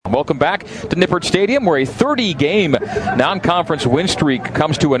Welcome back to Nippert Stadium, where a 30-game non-conference win streak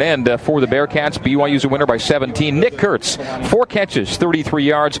comes to an end for the Bearcats. BYU's a winner by 17. Nick Kurtz, 4 catches, 33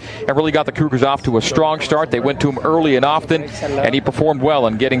 yards, and really got the Cougars off to a strong start. They went to him early and often, and he performed well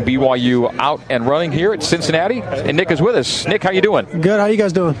in getting BYU out and running here at Cincinnati. And Nick is with us. Nick, how you doing? Good. How you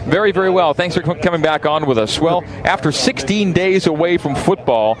guys doing? Very, very well. Thanks for coming back on with us. Well, after 16 days away from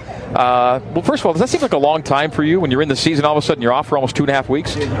football, well, first of all, does that seem like a long time for you when you're in the season? All of a sudden, you're off for almost 2.5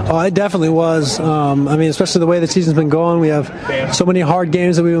 weeks? Oh, it definitely was. I mean, especially the way the season's been going. We have so many hard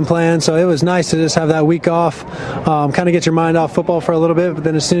games that we've been playing, so it was nice to just have that week off, kind of get your mind off football for a little bit, but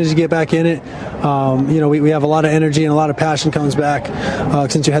then as soon as you get back in it, we have a lot of energy and a lot of passion comes back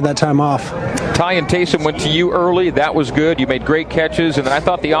since you had that time off. Ty and Taysom went to you early. That was good. You made great catches, and then I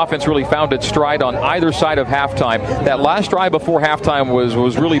thought the offense really found its stride on either side of halftime. That last drive before halftime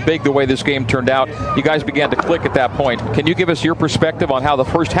was really big the way this game turned out. You guys began to click at that point. Can you give us your perspective on how the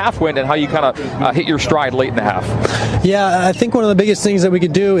first half went and how you kind of hit your stride late in the half? Yeah, I think one of the biggest things that we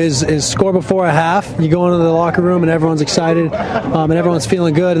could do is score before a half. You go into the locker room and everyone's excited and everyone's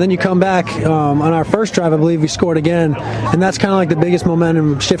feeling good. And then you come back on our first drive, I believe we scored again. And that's kind of like the biggest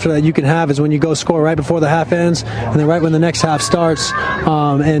momentum shifter that you can have is when you go score right before the half ends and then right when the next half starts.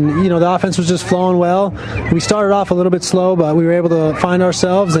 The offense was just flowing well. We started off a little bit slow, but we were able to find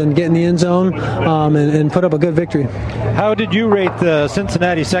ourselves and get in the end zone and put up a good victory. How did you rate the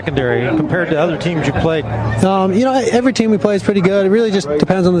Cincinnati secondary compared to other teams you played? Every team we play is pretty good. It really just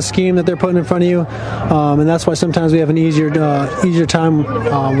depends on the scheme that they're putting in front of you, and that's why sometimes we have an easier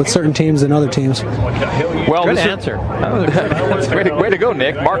time with certain teams than other teams. Well, good answer. way to go,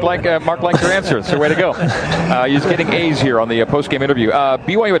 Nick. Mark liked your answer. So way to go. He's getting A's here on the post-game interview.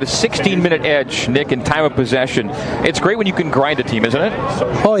 BYU had a 16-minute edge, Nick, in time of possession. It's great when you can grind a team, isn't it?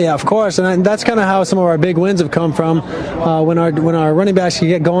 Oh yeah, of course, and that's kind of how some of our big wins have come from. When our running backs can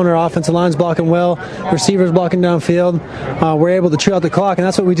get going, our offensive line's blocking well, receivers blocking downfield, we're able to chew out the clock, and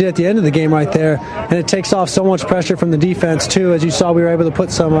that's what we did at the end of the game right there. And it takes off so much pressure from the defense too. As you saw, we were able to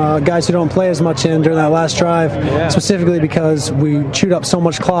put some guys who don't play as much in during that last drive, specifically because we chewed up so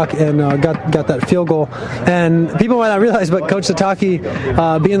much clock and got that field goal. And people might not realize, but Coach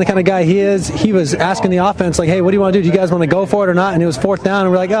Sataki, being the kind of guy he is, he was asking the offense, like, hey, what do you want to do? Do you guys want to go for it or not? And it was 4th down,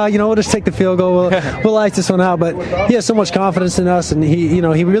 and we're like, we'll just take the field goal. We'll ice this one out. But he has so much confidence in us, and he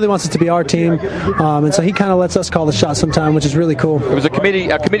really wants it to be our team. And so he kind of lets us call the shot sometime, which is really cool. It was a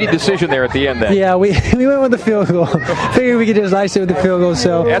committee decision there at the end then. Yeah, we went with the field goal. Figured we could just ice it with the field goal.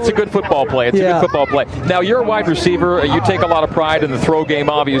 So that's a good football play. It's a good football play. Now, you're a wide receiver. You take a lot of pride in the throw game,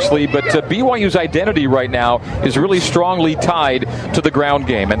 obviously, but BYU's identity right now is really strongly tied to the ground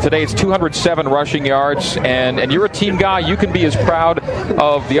game. And today it's 207 rushing yards, and you're a team guy. You can be as proud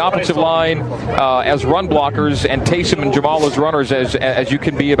of the offensive line as run blockers and Taysom and Jamal as runners as you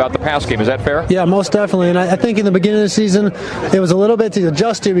can be about the pass game. Is that fair? Yeah, most definitely. And I think in the beginning of the season, it was a little bit to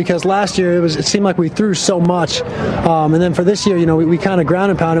adjust to because last year it seemed like we threw so much. And then for this year, we kind of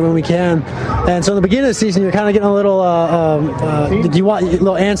ground and pound it when we can. And so in the beginning of the season, you're kind of getting a little you want a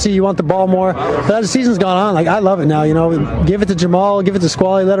little antsy, you want the ball more. But as the season's gone on, I love it now. Give it to Jamal, give it to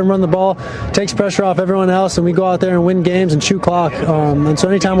Squally, let him run the ball, takes pressure off everyone else, and we go out there and win games and chew clock. And so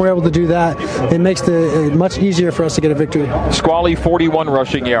anytime we're able to do that, it makes it much easier for us to get a victory. Squally, 41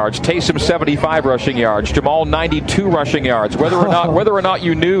 rushing yards. Taysom, 75 rushing yards. Jamal, 92 rushing yards. Whether or not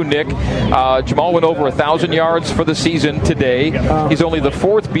you knew, Nick, Jamal went over 1,000 yards for the season today. He's only the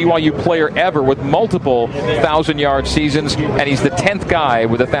 4th BYU player ever with multiple 1,000-yard seasons, and he's the 10th guy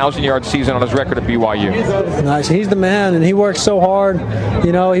with a 1,000-yard season on his record at BYU. Nice. He's the man, and he works so hard.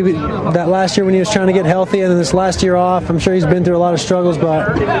 That last year when he was trying to get healthy, and then this last year off, I'm sure he's been through a lot of struggles,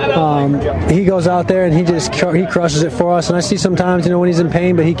 but he goes out there and he crushes it for us. And I see sometimes, when he's in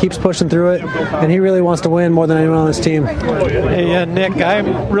pain, but he keeps pushing through it, and he really wants to win more than anyone on this team. Hey, Nick,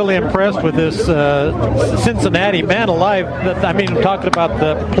 I'm really impressed with this Cincinnati, man alive. I'm talking about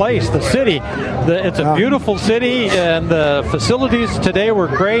the place, the city. It's a beautiful city, and the facilities today were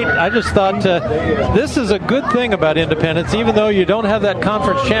great. I just thought this is a good thing about Independence, even though you don't have that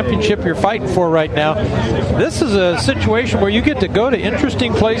conference championship you're fighting for right now. This is a situation where you get to go to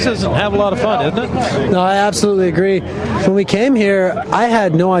interesting places and have a lot of fun, isn't it? No, I absolutely agree. When we came here, I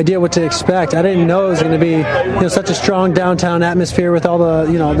had no idea what to expect. I didn't know it was going to be such a strong downtown atmosphere with all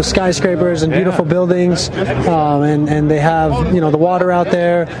the skyscrapers and beautiful buildings, and they have the water out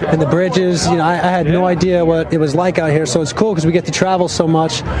there and the bridges. I had no idea what it was like out here. So it's cool because we get to travel so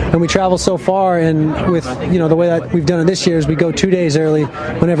much, and we travel so far, and with the way that we've done it this year is we go 2 days early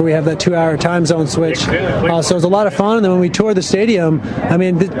whenever we have that 2-hour time zone switch. So it was a lot of fun. And then when we toured the stadium, I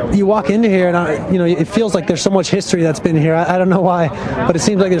mean, you walk into here and it feels like there's so much history that's been here. I don't know why, but it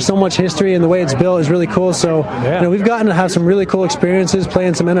seems like there's so much history, and the way it's built is really cool. So we've gotten to have some really cool experiences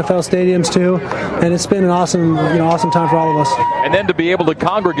playing some NFL stadiums too, and it's been an awesome time for all of us. And then to be able to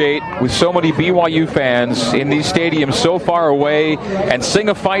congregate with so many BYU fans in these stadiums so far away and sing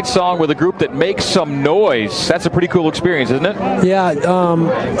a fight song with a group that makes some noise, that's a pretty cool experience, isn't it? Yeah.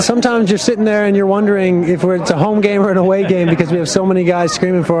 Sometimes you're sitting there and you're wondering if it's a home game or an away game because we have so many guys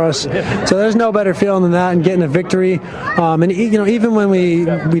screaming for us. So there's no better feeling than that and getting a victory. And even when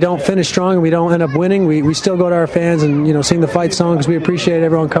we don't finish strong and we don't end up winning, we still go to our fans and sing the fight song because we appreciate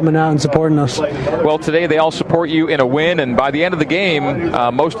everyone coming out and supporting us. Well, today they all support you in a win, and by the end of the game,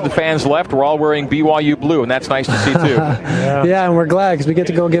 most of the fans left were all wearing BYU blue, and that's nice to see too. Yeah, and we're glad because we get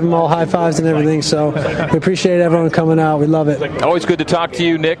to go give them all high fives and everything. So we appreciate everyone coming out. We love it. Always good to talk to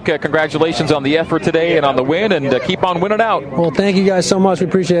you, Nick. Congratulations on the effort today and on the win, and keep on winning out. Well, thank you guys so much. We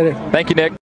appreciate it. Thank you, Nick.